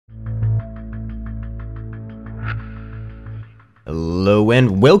Hello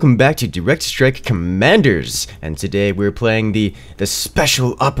and welcome back to Direct Strike Commanders, and today we're playing the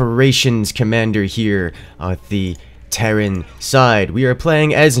Special Operations Commander here on the Terran side. We are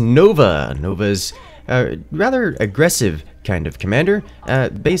playing as Nova. Nova's rather aggressive kind of commander.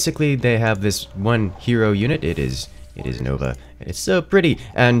 Basically, they have this one hero unit. It is Nova. It's so pretty,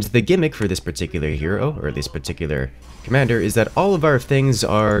 and the gimmick for this particular hero, or this particular commander, is that all of our things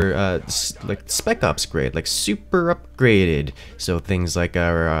are like spec ops grade, like super upgraded. So things like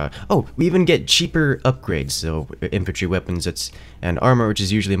our we even get cheaper upgrades. So infantry weapons and armor, which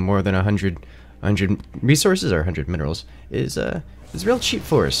is usually more than 100 resources or 100 minerals, is real cheap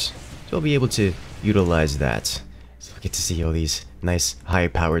for us. So we'll be able to utilize that. So we get to see all these nice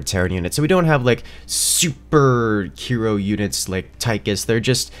high-powered Terran units. So we don't have like super hero units like Tychus. They're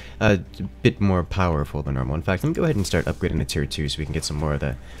just a bit more powerful than normal. In fact, let me go ahead and start upgrading to tier 2 so we can get some more of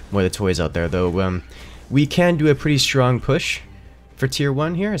the toys out there. Though we can do a pretty strong push for tier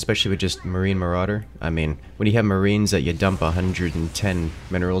 1 here, especially with just Marine Marauder. I mean, when you have Marines that you dump 110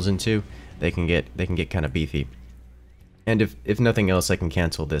 minerals into, they can get kind of beefy. And if nothing else, I can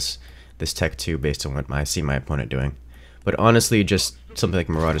cancel this Tech 2 based on what I see my opponent doing. But honestly, just something like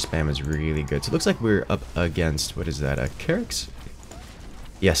Marauder spam is really good. So it looks like we're up against, what is that, Carrix?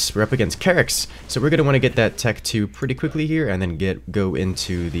 Yes, we're up against Carrix. So we're going to want to get that Tech 2 pretty quickly here, and then go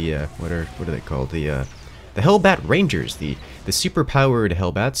into the, what are they called? The Hellbat Rangers, the super powered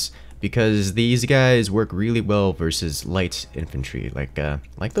Hellbats, because these guys work really well versus light infantry, like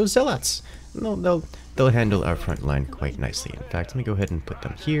those Zealots. They'll handle our front line quite nicely. In fact, let me go ahead and put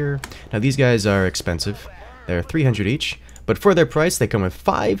them here. Now these guys are expensive. They're 300 each, but for their price, they come with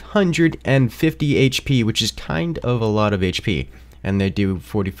 550 HP, which is kind of a lot of HP, and they do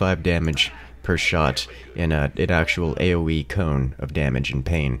 45 damage per shot in an actual AoE cone of damage and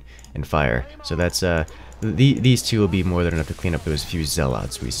pain and fire. So that's these two will be more than enough to clean up those few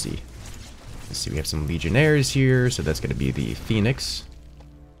Zealots we see. Let's see, we have some Legionnaires here, so that's going to be the Phoenix.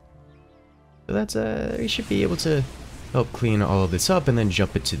 So that's we should be able to help clean all of this up and then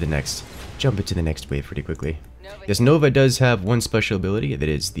jump into the next wave pretty quickly. Yes, Nova does have one special ability, that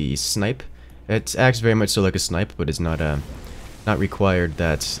is the Snipe. It acts very much so like a snipe, but it's not required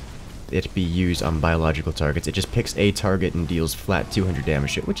that it be used on biological targets. It just picks a target and deals flat 200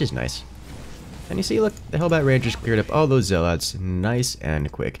 damage to it, which is nice. And you see, look, the Hellbat Rangers cleared up all those Zealots nice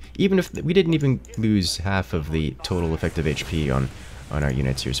and quick. Even if we didn't even lose half of the total effective HP on our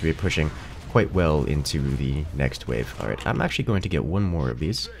units here, so we're pushing quite well into the next wave. Alright, I'm actually going to get one more of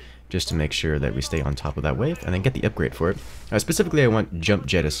these, just to make sure that we stay on top of that wave, and then get the upgrade for it. Specifically, I want Jump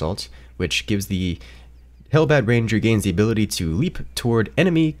Jet Assault, which gives the Hellbat Ranger gains the ability to leap toward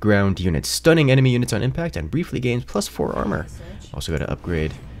enemy ground units, stunning enemy units on impact, and briefly gains +4 armor. Also got to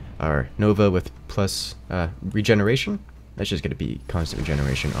upgrade our Nova with plus regeneration. That's just going to be constant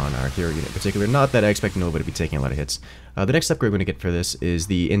regeneration on our hero unit in particular. Not that I expect Nova to be taking a lot of hits. The next upgrade we're going to get for this is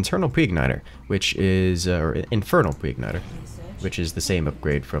the Internal Pre-Igniter, which is, or Infernal Pre-Igniter, which is the same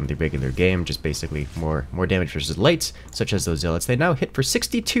upgrade from the regular game, just basically more damage versus lights, such as those Zealots. They now hit for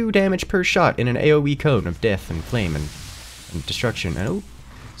 62 damage per shot in an AoE cone of death and flame and destruction. And oh,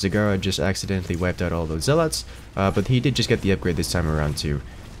 Zagara just accidentally wiped out all those Zealots, but he did just get the upgrade this time around too,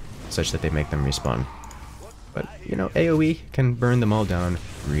 such that they make them respawn. But, you know, AoE can burn them all down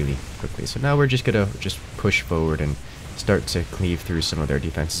really quickly. So now we're just gonna push forward and start to cleave through some of their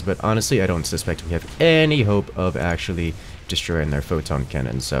defenses. But honestly, I don't suspect we have any hope of actually destroying their photon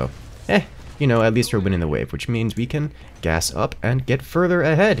cannon. So, you know, at least we're winning the wave, which means we can gas up and get further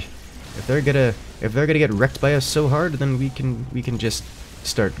ahead. If they're gonna get wrecked by us so hard, then we can just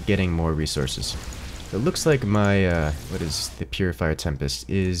start getting more resources. It looks like my what is the Purifier Tempest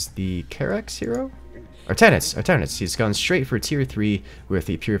is the Carrix hero? Artanis. He's gone straight for tier 3 with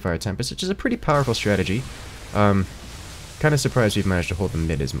the Purifier Tempest, which is a pretty powerful strategy. Kind of surprised we've managed to hold the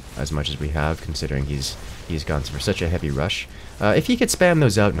mid as much as we have, considering he's gone for such a heavy rush. If he could spam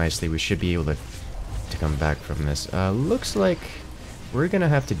those out nicely, we should be able to come back from this. Looks like we're gonna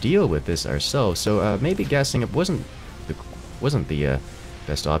have to deal with this ourselves. So maybe gassing up wasn't the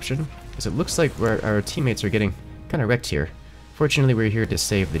best option, because it looks like our teammates are getting kind of wrecked here. Fortunately, we're here to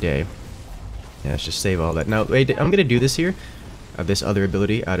save the day. Yeah, let's just save all that. Now, wait, I'm gonna do this here, this other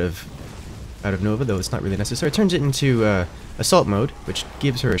ability out of Nova, though it's not really necessary. It turns it into assault mode, which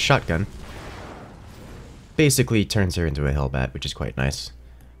gives her a shotgun. Basically, turns her into a Hellbat, which is quite nice.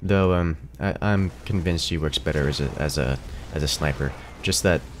 Though I'm convinced she works better as a sniper. Just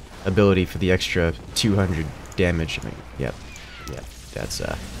that ability for the extra 200 damage. I mean, yeah, that's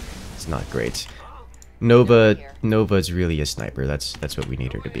it's not great. Nova's really a sniper. That's what we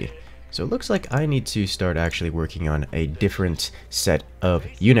need her to be. So it looks like I need to start actually working on a different set of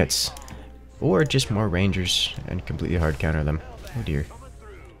units. Or just more rangers and completely hard counter them. Oh dear.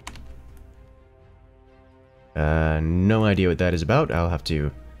 No idea what that is about. I'll have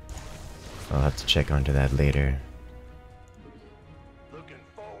to check onto that later.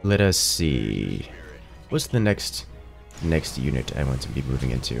 Let us see. What's the next unit I want to be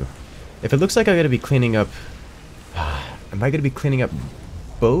moving into? If it looks like I gotta be cleaning up... am I gonna be cleaning up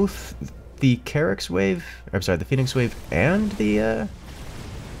both the Carrax wave? I'm sorry, the Phoenix wave and the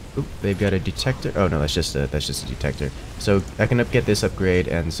Oop, they've got a detector. Oh no, that's just a detector. So I can get this upgrade,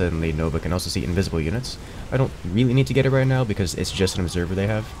 and suddenly Nova can also see invisible units. I don't really need to get it right now because it's just an observer they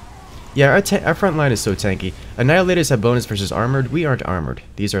have. Yeah, our front line is so tanky. Annihilators have bonus versus armored. We aren't armored.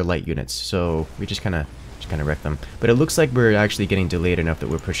 These are light units, so we just kind of wreck them. But it looks like we're actually getting delayed enough that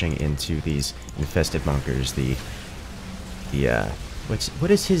we're pushing into these infested bunkers.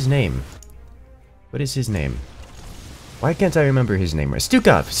 What is his name? What is his name? Why can't I remember his name?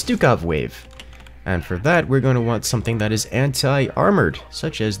 Stukov wave. And for that, we're going to want something that is anti-armored,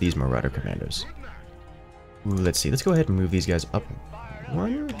 such as these Marauder Commandos. Ooh, let's see. Let's go ahead and move these guys up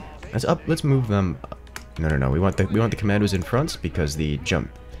one. Let's move them. No. We want the Commandos in front because the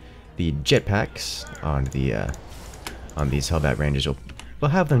jetpacks on these Hellbat Rangers will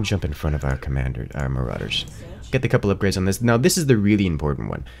have them jump in front of our Marauders. Get the couple upgrades on this. Now, this is the really important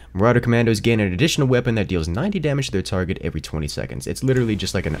one. Marauder Commandos gain an additional weapon that deals 90 damage to their target every 20 seconds. It's literally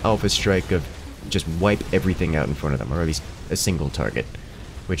just like an alpha strike of just wipe everything out in front of them, or at least a single target,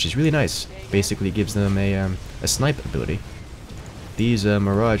 which is really nice. Basically gives them a snipe ability. These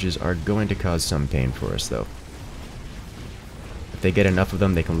Mirages are going to cause some pain for us, though. If they get enough of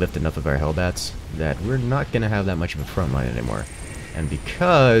them, they can lift enough of our Hellbats that we're not going to have that much of a front line anymore. And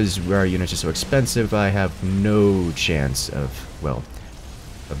because our units are so expensive, I have no chance of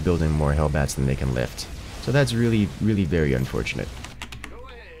building more Hellbats than they can lift. So that's really, really very unfortunate.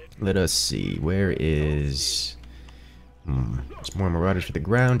 Let us see. Where is... There's more Marauders for the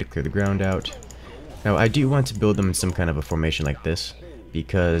ground to clear the ground out. Now, I do want to build them in some kind of a formation like this,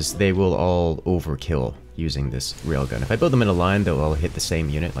 because they will all overkill using this railgun. If I build them in a line, they'll all hit the same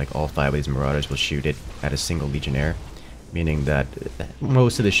unit. Like, all 5 of these Marauders will shoot it at a single Legionnaire. Meaning that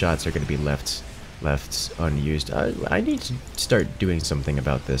most of the shots are going to be left unused. I need to start doing something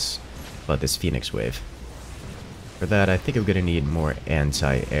about this Phoenix wave. For that, I think I'm going to need more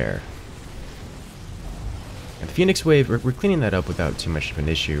anti-air. And the Phoenix wave, we're cleaning that up without too much of an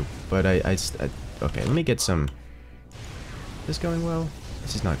issue. But okay, let me get some. Is this going well?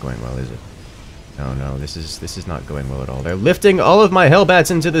 This is not going well, is it? No, this is not going well at all. They're lifting all of my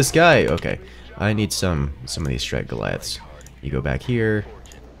Hellbats into the sky. Okay. I need some of these Strike Goliaths. You go back here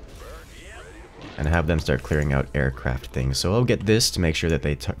and have them start clearing out aircraft things. So I'll get this to make sure that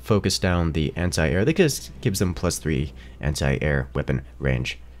they focus down the anti-air. That just gives them +3 anti-air weapon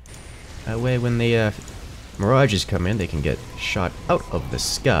range. That way when the Mirages come in, they can get shot out of the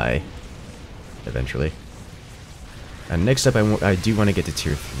sky eventually. And next up, I do want to get to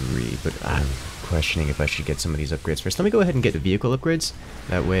tier 3, but I'm questioning if I should get some of these upgrades first. Let me go ahead and get the vehicle upgrades.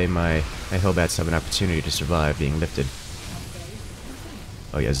 That way my Hellbats have an opportunity to survive being lifted.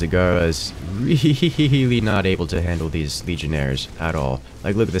 Oh yeah, Zagara is really not able to handle these Legionnaires at all.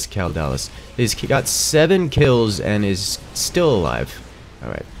 Like, look at this Caldalis. He's got 7 kills and is still alive.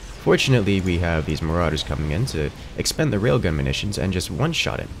 Alright. Fortunately, we have these Marauders coming in to expend the railgun munitions and just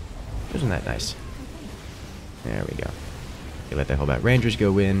one-shot him. Isn't that nice? There we go. Okay, let the Hellbat Rangers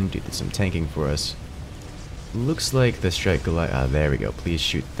go in, do some tanking for us. Looks like the Strike Goliath... Ah, there we go. Please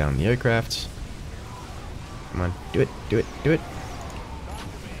shoot down the aircraft. Come on, do it, do it, do it.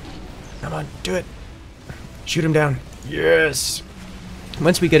 Come on, do it. Shoot him down. Yes!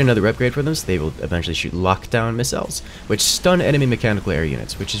 Once we get another upgrade for them, they will eventually shoot lockdown missiles, which stun enemy mechanical air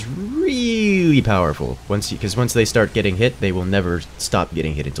units, which is really powerful. Because once they start getting hit, they will never stop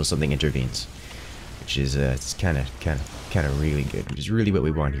getting hit until something intervenes. Which is it's kind of really good, which is really what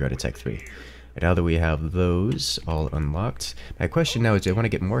we want here out of Tech 3. And now that we have those all unlocked, my question now is, do I want to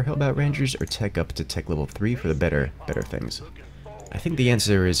get more Hellbat Rangers or tech up to Tech level 3 for the better things? I think the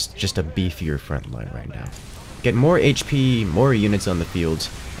answer is just a beefier front line right now. Get more HP, more units on the field,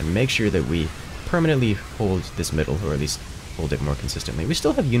 and make sure that we permanently hold this middle, or at least hold it more consistently. We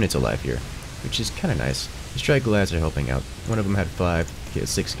still have units alive here, which is kind of nice. The Strike Goliaths are helping out. One of them had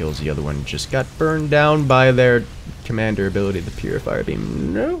 6 kills, the other one just got burned down by their commander ability, the Purifier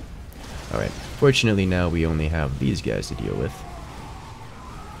Beam. No? Alright, fortunately now we only have these guys to deal with.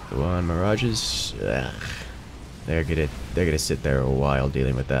 Go on, Mirages. Ugh. They're gonna sit there a while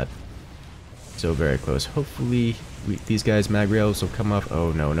dealing with that. So very close. Hopefully these guys, mag rails, will come off.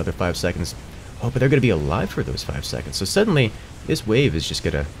 Oh no, another 5 seconds. Oh, but they're going to be alive for those 5 seconds. So suddenly, this wave is just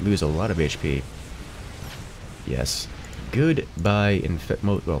going to lose a lot of HP. Yes. Goodbye,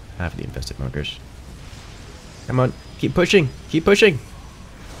 well, half of the infested bunkers. Come on, keep pushing, keep pushing.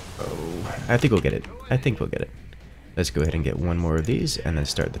 Oh, I think we'll get it. I think we'll get it. Let's go ahead and get one more of these, and then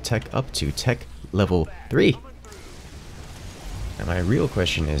start the tech up to tech level 3. And my real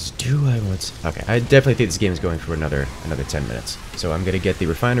question is, do I want... Okay, I definitely think this game is going for another 10 minutes. So I'm going to get the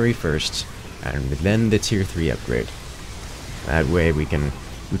refinery first, and then the tier 3 upgrade. That way we can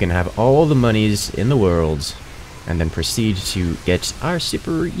have all the monies in the world, and then proceed to get our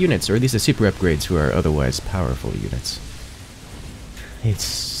super units, or at least the super upgrades to our otherwise powerful units. It's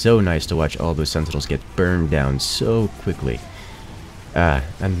so nice to watch all those sentinels get burned down so quickly.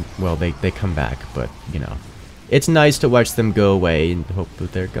 And, well, they come back, but, you know. It's nice to watch them go away and hope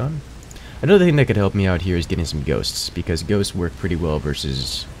that they're gone. Another thing that could help me out here is getting some ghosts, because ghosts work pretty well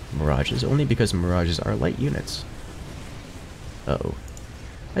versus mirages, only because mirages are light units. Uh-oh.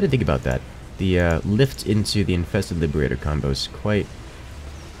 I didn't think about that. The lift into the infested liberator combo is quite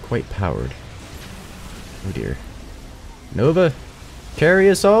powered. Oh dear. Nova, carry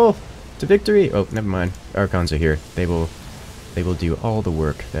us all to victory! Oh, never mind. Archons are here. They will do all the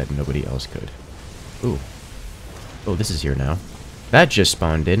work that nobody else could. Ooh. Oh, this is here now. That just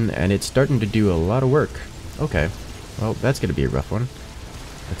spawned in, and it's starting to do a lot of work. Okay. Well, that's gonna be a rough one.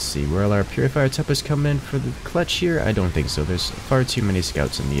 Let's see, will our Purifier Tempest come in for the clutch here? I don't think so. There's far too many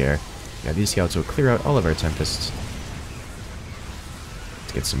scouts in the air. Yeah, these scouts will clear out all of our Tempests.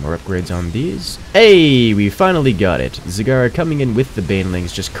 Let's get some more upgrades on these. Hey, we finally got it. Zagara coming in with the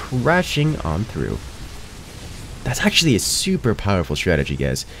Banelings, just crashing on through. That's actually a super powerful strategy,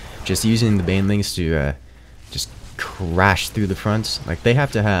 guys. Just using the Banelings to just crash through the front. Like, they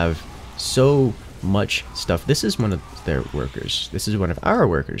have to have so much stuff. This is one of their workers. This is one of our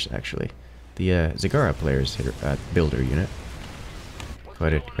workers, actually. The Zagara players here, builder unit.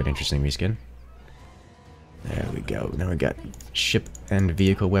 Quite interesting reskin. There we go. Now we got ship and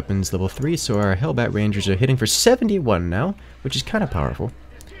vehicle weapons level 3, so our Hellbat Rangers are hitting for 71 now, which is kind of powerful.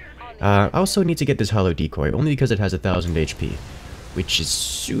 I also need to get this hollow decoy, only because it has 1000 HP, which is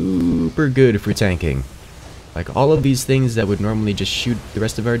super good for tanking. Like, all of these things that would normally just shoot the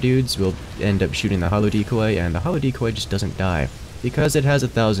rest of our dudes will end up shooting the hollow decoy, and the hollow decoy just doesn't die, because it has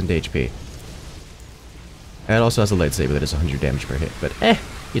 1000 HP. And it also has a lightsaber that does 100 damage per hit, but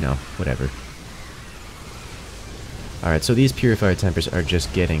you know, whatever. Alright, so these Purifier Tempers are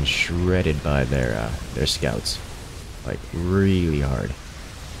just getting shredded by their scouts. Like, really hard.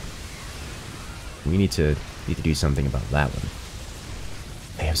 We need to do something about that one.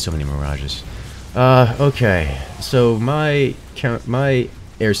 They have so many mirages. Okay, so my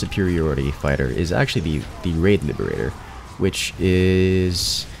air superiority fighter is actually the Raid Liberator, which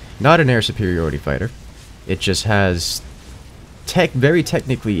is not an air superiority fighter. It just has very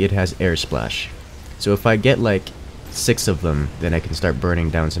technically it has air splash. So if I get like 6 of them, then I can start burning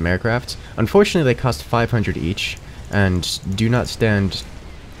down some aircraft. Unfortunately, they cost 500 each and do not stand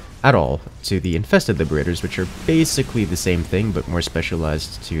at all to the infested liberators, which are basically the same thing but more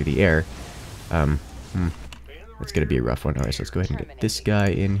specialized to the air. That's gonna be a rough one. Alright, so let's go ahead and get this guy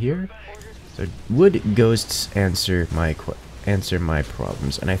in here. So, would ghosts answer my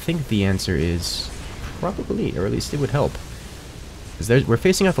problems? And I think the answer is probably, or at least it would help. Because we're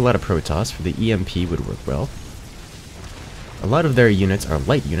facing off a lot of Protoss, for the EMP would work well. A lot of their units are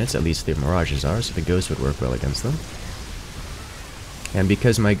light units, at least their Mirages are, so the ghosts would work well against them. And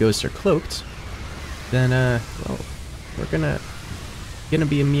because my ghosts are cloaked, then well, we're gonna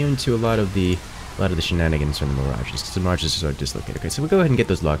be immune to a lot of the shenanigans from the Mirages, because the Mirages are dislocated. Okay, so we'll go ahead and get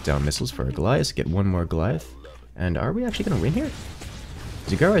those lockdown missiles for our Goliath, get one more Goliath. And are we actually gonna win here?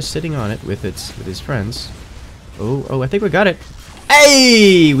 Zagara is sitting on it with his friends. Oh, I think we got it.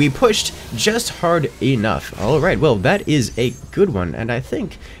 Hey! We pushed just hard enough. Alright, well, that is a good one, and I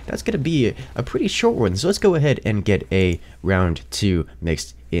think that's gonna be a pretty short one. So let's go ahead and get a round 2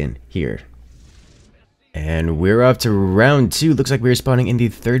 mixed in here. And we're off to round 2. Looks like we're spawning in the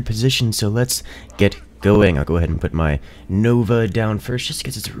 3rd position, so let's get going. I'll go ahead and put my Nova down first, just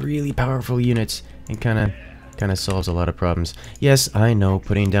because it's a really powerful unit and kind of solves a lot of problems. Yes, I know,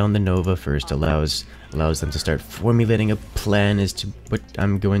 putting down the Nova first allows them to start formulating a plan as to what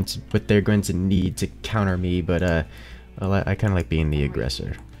they're going to need to counter me, but well, I kind of like being the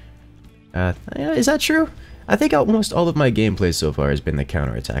aggressor. Is that true? I think almost all of my gameplay so far has been the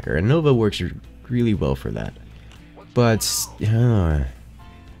counter-attacker, and Nova works really well for that. But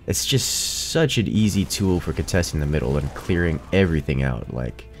it's just such an easy tool for contesting the middle and clearing everything out.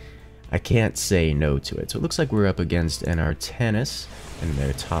 Like, I can't say no to it. So it looks like we're up against an Artanis in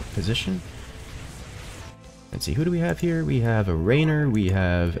their top position. Let's see, who do we have here? We have a Rainer, we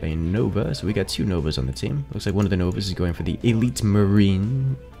have a Nova, so we got 2 Novas on the team. Looks like one of the Novas is going for the Elite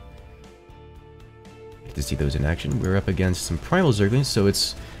Marine. Get to see those in action. We're up against some Primal Zerglings, so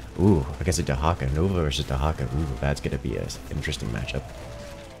it's... Ooh, I guess a Dahaka. Nova versus Dahaka. Ooh, that's gonna be an interesting matchup.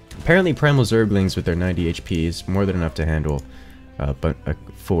 Apparently Primal Zerglings with their 90 HP is more than enough to handle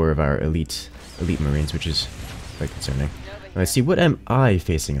 4 of our Elite Marines, which is quite concerning. Let's see, what am I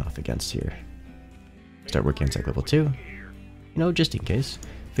facing off against here? Start working on Tech Level 2. You know, just in case.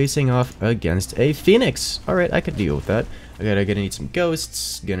 Facing off against a Phoenix. Alright, I could deal with that. Gonna need some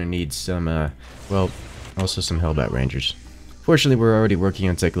Ghosts. Gonna need some, well, also some Hellbat Rangers. Fortunately, we're already working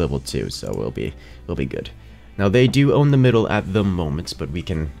on Tech Level 2, so we'll be good. Now, they do own the middle at the moment, but we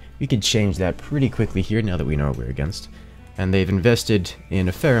can change that pretty quickly here now that we know what we're against. And they've invested in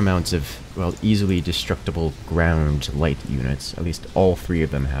a fair amount of, well, easily destructible ground light units. At least all 3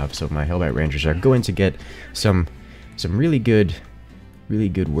 of them have. So my Hellbat Rangers are going to get some really good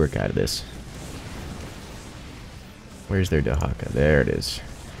work out of this. Where's their Dahaka? There it is.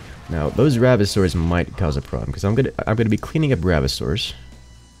 Now those Ravistors might cause a problem because I'm gonna be cleaning up Ravistors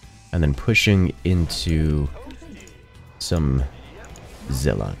and then pushing into some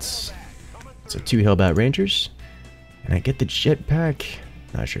Zealots. So 2 Hellbat Rangers. And I get the jetpack.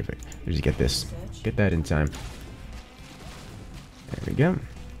 Not sure if I just get this. Get that in time. There we go.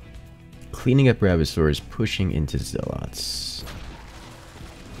 Cleaning up Ravistors, pushing into Zealots.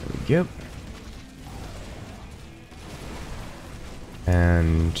 There we go.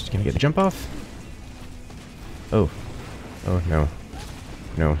 And just gonna get the jump off. Oh. Oh no.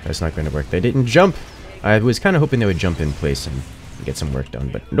 No, that's not gonna work. They didn't jump! I was kind of hoping they would jump in place and get some work done,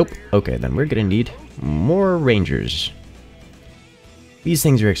 but nope. Okay, then we're gonna need more Rangers. These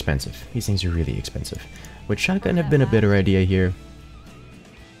things are expensive. These things are really expensive. Would Shotgun have been a better idea here?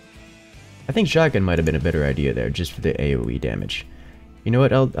 I think Shotgun might have been a better idea there, just for the AoE damage. You know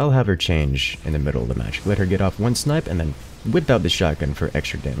what, I'll have her change in the middle of the match. Let her get off 1 snipe, and then whip out the Shotgun for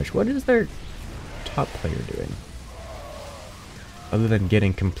extra damage. What is their top player doing? Other than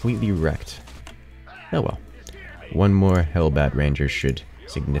getting completely wrecked. Oh well. 1 more Hellbat Ranger should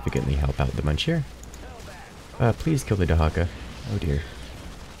significantly help out the bunch here. Please kill the Dahaka. Oh dear.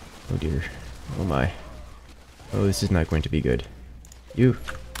 Oh dear. Oh my. Oh, this is not going to be good. You.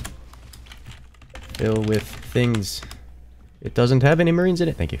 Fill with things. It doesn't have any Marines in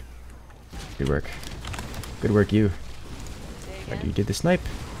it. Thank you. Good work. Good work, you. Right, you did the snipe.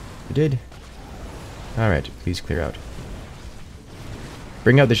 You did. Alright, please clear out.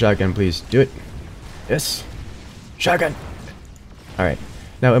 Bring out the Shotgun, please. Do it. Yes. Shotgun! Alright.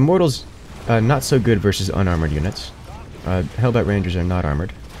 Now, Immortals, not so good versus unarmored units. Hellbat Rangers are not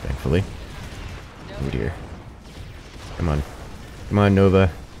armored, thankfully. Oh dear. Come on. Come on,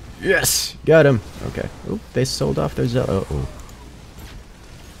 Nova. Yes! Got him! Okay. Oh, they sold off their oh.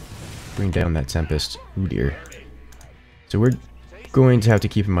 Bring down that Tempest. Oh dear. So we're going to have to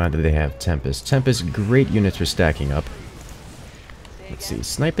keep in mind that they have Tempest. Tempest, great units for stacking up. Let's see.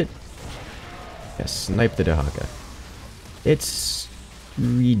 Snipe it. Yes, snipe the Dahaka. It's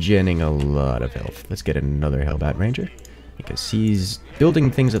regenning a lot of health. Let's get another Hellbat Ranger. Because he's building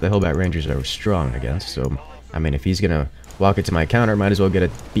things that the Hellbat Rangers are strong against. So, I mean, if he's gonna walk into my counter, might as well get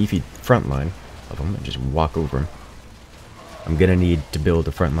a beefy front line of him and just walk over him. I'm gonna need to build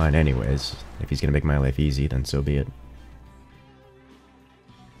a front line anyways. If he's gonna make my life easy, then so be it.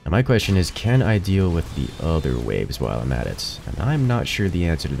 Now my question is, can I deal with the other waves while I'm at it? And I'm not sure the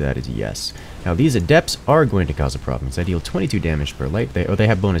answer to that is yes. Now these Adepts are going to cause a problem, because I deal 22 damage per light. They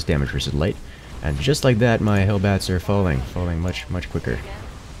have bonus damage versus light. And just like that, my Hellbats are falling much quicker.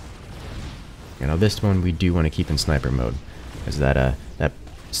 You know, this one we do want to keep in sniper mode, as that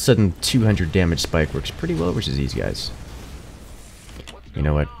sudden 200 damage spike works pretty well versus these guys. You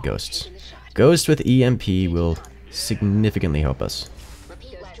know what? Ghosts. Ghost with EMP will significantly help us.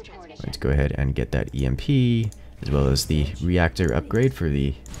 Let's go ahead and get that EMP, as well as the reactor upgrade for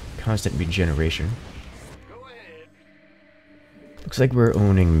the constant regeneration. Looks like we're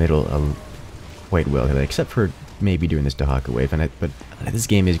owning middle quite well, except for maybe doing this Dahaka wave, but this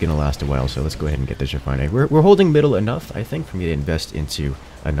game is going to last a while, so let's go ahead and get this refinery. We're holding middle enough, I think, for me to invest into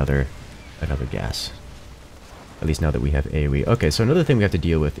another gas. At least now that we have AoE. Okay, so another thing we have to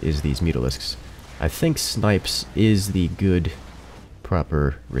deal with is these Mutalisks. I think Snipes is the good,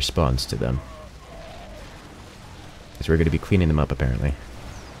 proper response to them. Because we're going to be cleaning them up, apparently.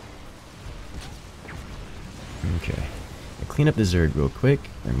 Okay. I'll clean up the Zerg real quick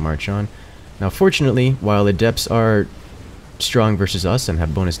and march on. Now, fortunately, while Adepts are strong versus us and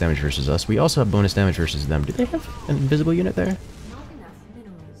have bonus damage versus us. We also have bonus damage versus them. Do they have an invisible unit there?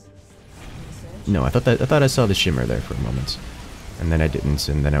 No, I thought I saw the shimmer there for a moment. And then I didn't,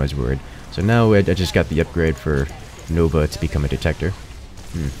 and then I was worried. So now I just got the upgrade for Nova to become a detector.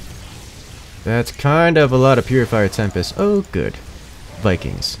 That's kind of a lot of Purifier Tempest. Oh, good.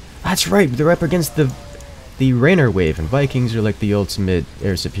 Vikings. That's right, they're up against the Rainer wave, and Vikings are like the ultimate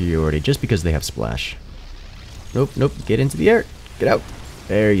air superiority just because they have Splash. Nope, nope, get into the air. Get out.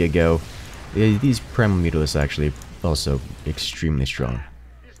 There you go. These Primal Mutalisks actually also extremely strong.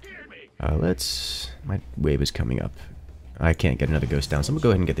 My wave is coming up. I can't get another ghost down, so I'm gonna go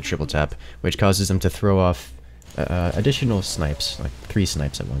ahead and get the triple tap, which causes them to throw off additional snipes, like 3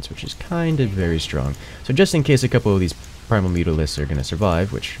 snipes at once, which is kind of very strong. So just in case a couple of these Primal Mutalisks are gonna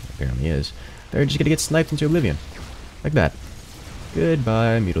survive, which apparently is, they're just gonna get sniped into oblivion. Like that.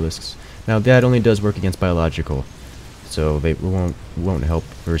 Goodbye, Mutalisks. Now that only does work against biological, so they won't help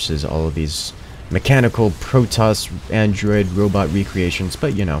versus all of these mechanical Protoss android robot recreations,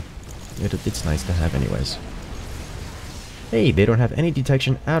 but you know, it's nice to have anyways. Hey, they don't have any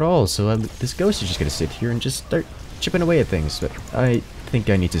detection at all, so this ghost is just gonna sit here and just start chipping away at things. But I think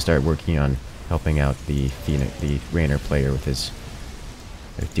I need to start working on helping out the Rainer player with his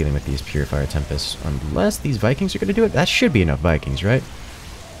dealing with these Purifier Tempests. Unless these Vikings are gonna do it. That should be enough Vikings, right?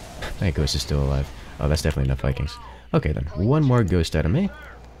 That ghost is still alive. Oh, that's definitely enough Vikings. Okay then, one more ghost out of me.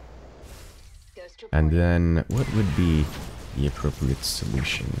 And then, what would be the appropriate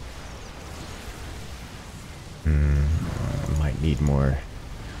solution? Might need more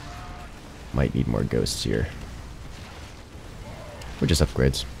ghosts here. Or just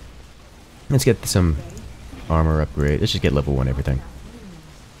upgrades. Let's get some armor upgrade. Let's just get level 1 everything.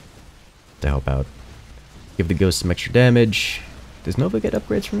 To help out. Give the ghost some extra damage. Does Nova get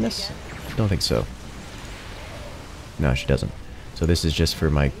upgrades from this? I don't think so. No, she doesn't. So this is just for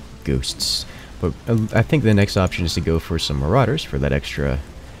my ghosts. But I think the next option is to go for some Marauders for that extra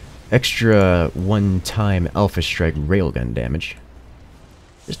one-time Alpha Strike railgun damage.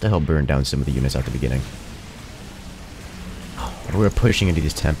 Just to help burn down some of the units at the beginning. Oh, we're pushing into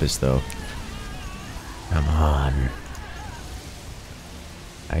these Tempests though. Come on.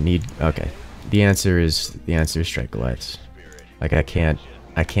 Okay. The answer is Strike Goliaths. Like I can't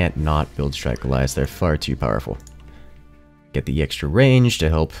not build Strike Goliaths. They're far too powerful. Get the extra range to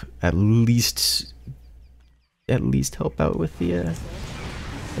help at least help out with the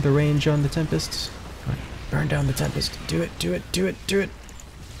range on the Tempests. Right. Burn down the Tempest. Do it, do it, do it, do it.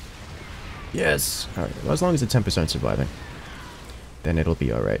 Yes. Alright, well, as long as the Tempests aren't surviving, then it'll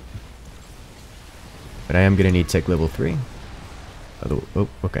be alright. But I am gonna need tech level 3. Oh,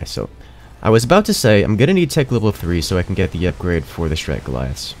 okay, so I was about to say I'm gonna need tech level 3 so I can get the upgrade for the Strike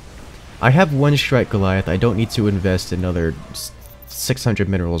Goliaths. I have one Strike Goliath. I don't need to invest another 600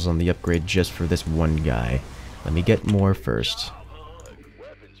 minerals on the upgrade just for this one guy. Let me get more first.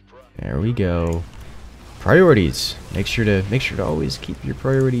 There we go. Priorities. Make sure to always keep your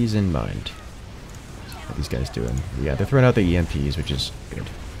priorities in mind. What are these guys doing? Yeah, they're throwing out the EMPs, which is good.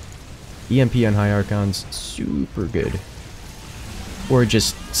 EMP on high Archons, super good. Or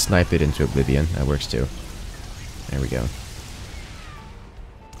just snipe it into oblivion. That works too. There we go.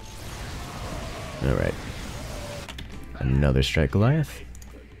 Alright. Another Strike Goliath.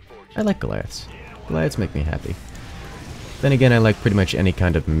 I like Goliaths. Goliaths make me happy. Then again, I like pretty much any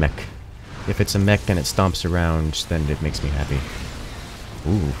kind of mech. If it's a mech and it stomps around, then it makes me happy.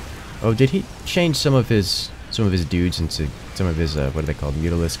 Ooh. Oh, did he change some of his dudes into some of his what are they called?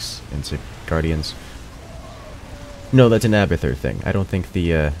 Mutalisks into Guardians? No, that's an Abathur thing. I don't think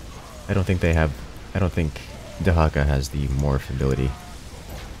Dahaka has the morph ability.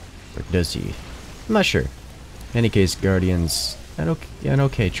 Or does he? I'm not sure. In any case, Guardians, an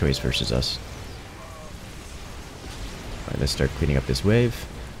okay choice versus us. Alright, let's start cleaning up this wave.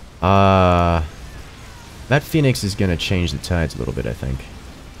 That Phoenix is gonna change the tides a little bit, I think.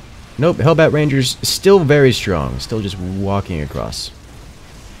 Nope, Hellbat Rangers still very strong. Still just walking across.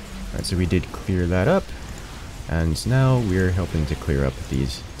 Alright, so we did clear that up. And now we're helping to clear up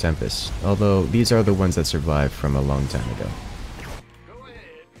these Tempests. Although, these are the ones that survived from a long time ago.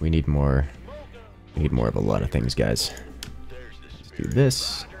 We need more of a lot of things, guys. Let's do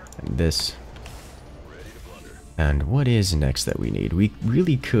this, and this. And what is next that we need? We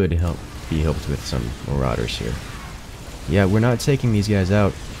really could be helped with some Marauders here. Yeah, we're not taking these guys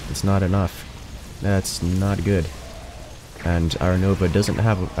out. It's not enough. That's not good. And our Nova doesn't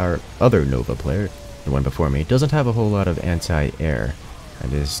have... Our other Nova player, the one before me, doesn't have a whole lot of anti-air.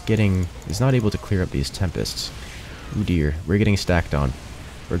 And is not able to clear up these Tempests. Oh dear, we're getting stacked on.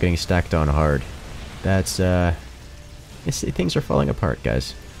 We're getting stacked on hard. That's Things are falling apart,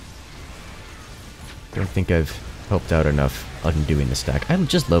 guys. Don't think I've helped out enough undoing the stack. I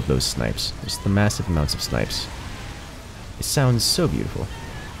just love those snipes. Just the massive amounts of snipes. It sounds so beautiful.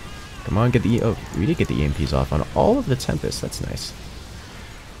 Come on, get the... Oh, we did get the EMPs off on all of the Tempests. That's nice.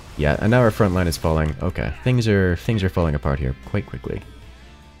 Yeah, and now our front line is falling. Okay, things are falling apart here quite quickly.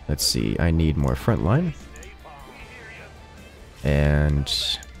 Let's see. I need more front line. And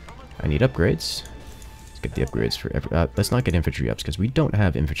I need upgrades. Let's get the upgrades for every... let's not get infantry ups, because we don't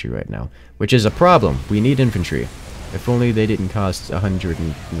have infantry right now. Which is a problem. We need infantry. If only they didn't cost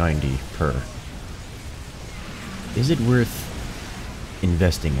 190 per. Is it worth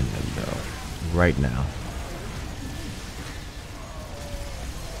investing in them, though? Right now.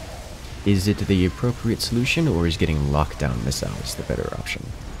 Is it the appropriate solution, or is getting lockdown missiles the better option?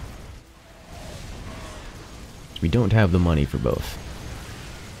 We don't have the money for both.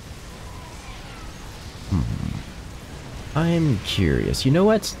 I'm curious. You know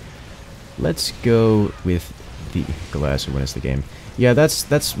what? Let's go with the glass who wins the game. Yeah,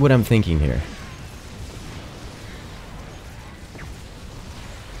 that's what I'm thinking here.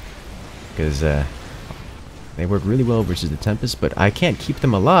 Because they work really well versus the Tempest, but I can't keep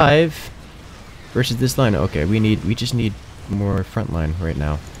them alive versus this line. Okay, we just need more front line right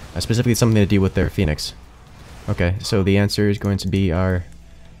now. Specifically something to deal with their Phoenix. Okay, so the answer is going to be our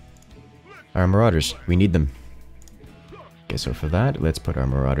Marauders. We need them. Okay, so for that, let's put our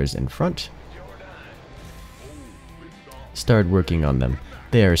Marauders in front. Start working on them.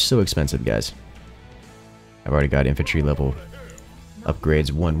 They are so expensive, guys. I've already got infantry level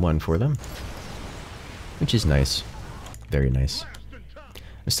upgrades 1-1 for them, which is nice. Very nice.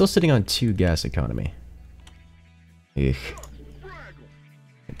 I'm still sitting on 2 gas economy. Ugh.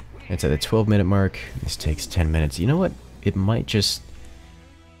 It's at the 12-minute mark. This takes 10 minutes. You know what? It might just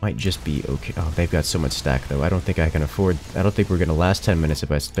be okay. Oh, they've got so much stack, though. I don't think I can afford... I don't think we're going to last 10 minutes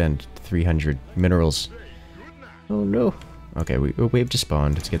if I spend 300 minerals. Oh, no. Okay, we've just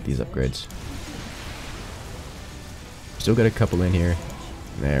spawned. Let's get these upgrades. Still got a couple in here.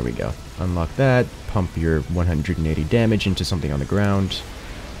 There we go. Unlock that. Pump your 180 damage into something on the ground.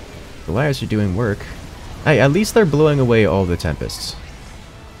 Goliaths are doing work. Hey, at least they're blowing away all the Tempests.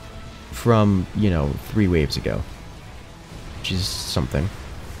 From, you know, 3 waves ago. Which is something.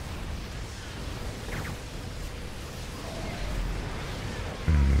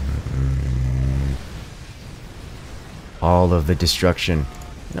 All of the destruction.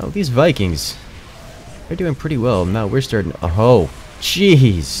 No, these Vikings, they're doing pretty well. Now we're starting... Oh,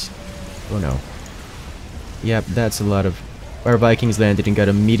 jeez. Oh, no. Yep, that's a lot of... Our Vikings landed and got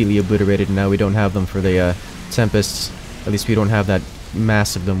immediately obliterated, and now we don't have them for the Tempests. At least we don't have that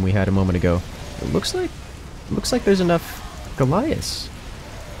mass of them we had a moment ago. It looks like there's enough Goliaths.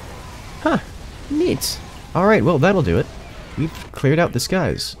 Huh. Neat. Alright, well, that'll do it. We've cleared out the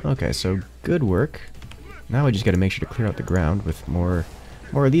skies. Okay, so good work. Now I just gotta make sure to clear out the ground with more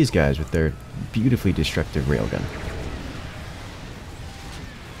of these guys with their beautifully destructive railgun.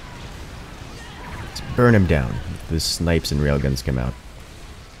 Let's burn them down. The snipes and railguns come out.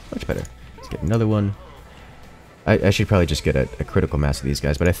 Much better. Let's get another one. I should probably just get a critical mass of these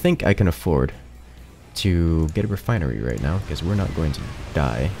guys, but I think I can afford to get a refinery right now, because we're not going to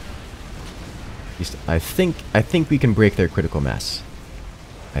die. At least I think we can break their critical mass.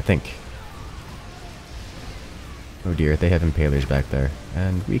 I think. Oh dear, they have impalers back there,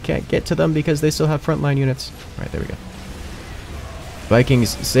 and we can't get to them because they still have frontline units. Alright, there we go. Vikings,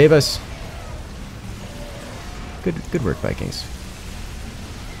 save us! Good work, Vikings.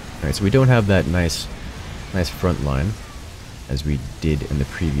 Alright, so we don't have that nice front line as we did in the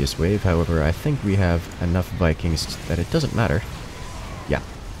previous wave. However, I think we have enough Vikings that it doesn't matter. Yeah.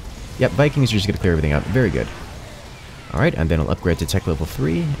 Yep, Vikings are just going to clear everything out. Very good. Alright, and then I'll upgrade to tech level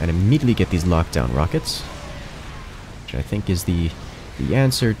 3 and immediately get these lockdown rockets. Which I think is the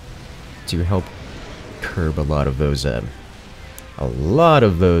answer to help curb a lot of those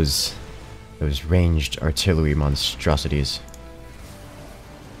ranged artillery monstrosities.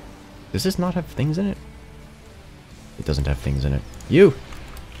 Does this not have things in it? It doesn't have things in it. You!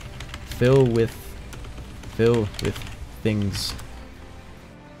 Fill with things.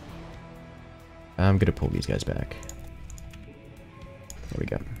 I'm gonna pull these guys back. There we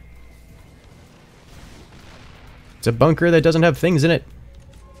go. It's a bunker that doesn't have things in it.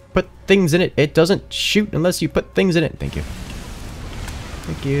 Put things in it. It doesn't shoot unless you put things in it. Thank you.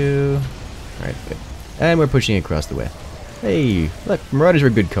 Thank you. Alright, good. And we're pushing across the way. Hey, look, Marauders are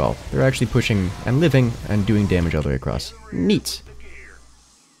a good call. They're actually pushing and living and doing damage all the way across. Neat.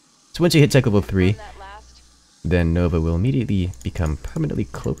 So once you hit tech level 3, then Nova will immediately become permanently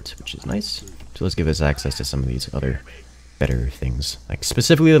cloaked, which is nice. So let's give us access to some of these other better things. Like,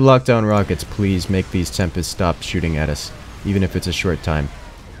 specifically the lockdown rockets, please make these Tempests stop shooting at us, even if it's a short time.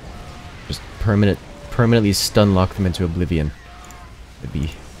 Just permanently stun lock them into oblivion. It'd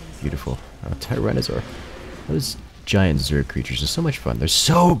be beautiful. Oh, Tyrannosaur. Those giant Zerg creatures are so much fun. They're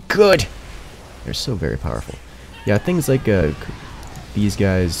so good! They're so very powerful. Yeah, things like these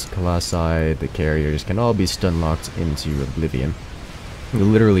guys, Colossi, the carriers, can all be stun locked into oblivion.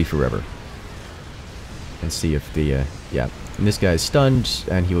 Literally forever. And see if the, yeah. And this guy's stunned,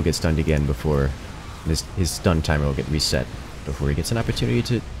 and he will get stunned again before his stun timer will get reset. Before he gets an opportunity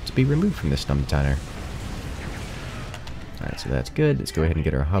to be removed from the stun timer. Alright, so that's good. Let's go ahead and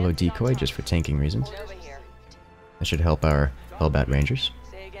get our Hollow Decoy just for tanking reasons. That should help our Hellbat Rangers.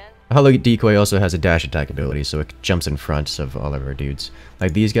 The Hollow Decoy also has a dash attack ability, so it jumps in front of all of our dudes.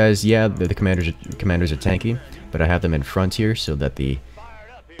 Like these guys, yeah, the commanders are tanky, but I have them in front here so that they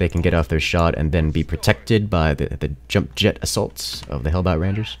can get off their shot and then be protected by the jump jet assaults of the Hellbat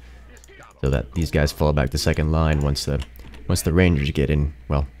Rangers. So that these guys fall back to second line once the Rangers get in,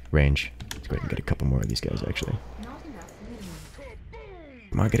 well, range. Let's go ahead and get a couple more of these guys, actually.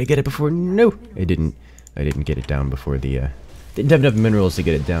 Am I gonna get it before? No! I didn't get it down before the, didn't have enough minerals to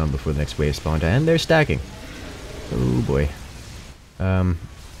get it down before the next wave spawned, and they're stacking. Oh boy. I'm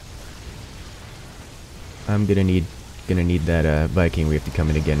gonna need that Viking wave to come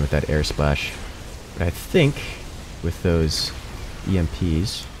in again with that air splash. But I think with those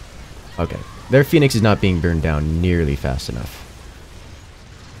EMPs, okay, their Phoenix is not being burned down nearly fast enough.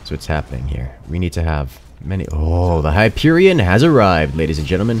 That's what's happening here. We need to have many. Oh, the Hyperion has arrived, ladies and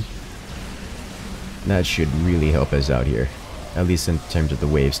gentlemen. That should really help us out here. At least in terms of the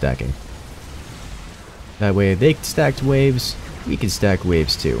wave stacking. That way, if they stacked waves, we can stack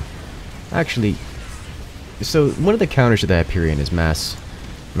waves too. Actually, so one of the counters to the Hyperion is Mass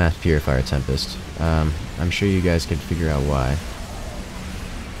Purifier Tempest. I'm sure you guys can figure out why.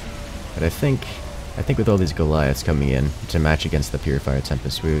 But I think with all these Goliaths coming in to match against the Purifier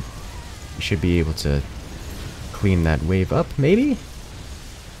Tempest, we should be able to clean that wave up, maybe?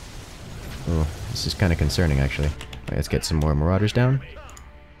 Oh, this is kind of concerning, actually. Right, let's get some more Marauders down.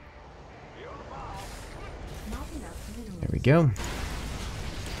 There we go.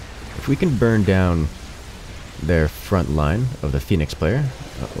 If we can burn down their front line of the Phoenix player.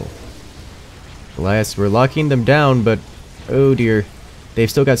 Uh-oh. Goliaths, we're locking them down, but oh dear. They've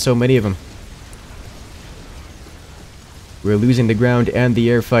still got so many of them. We're losing the ground and the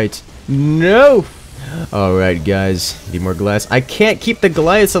air fight. No! Alright, guys. Need more Goliaths. I can't keep the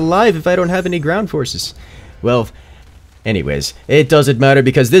Goliaths alive if I don't have any ground forces. Well, anyways, it doesn't matter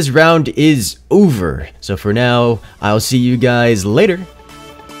because this round is over. So for now, I'll see you guys later.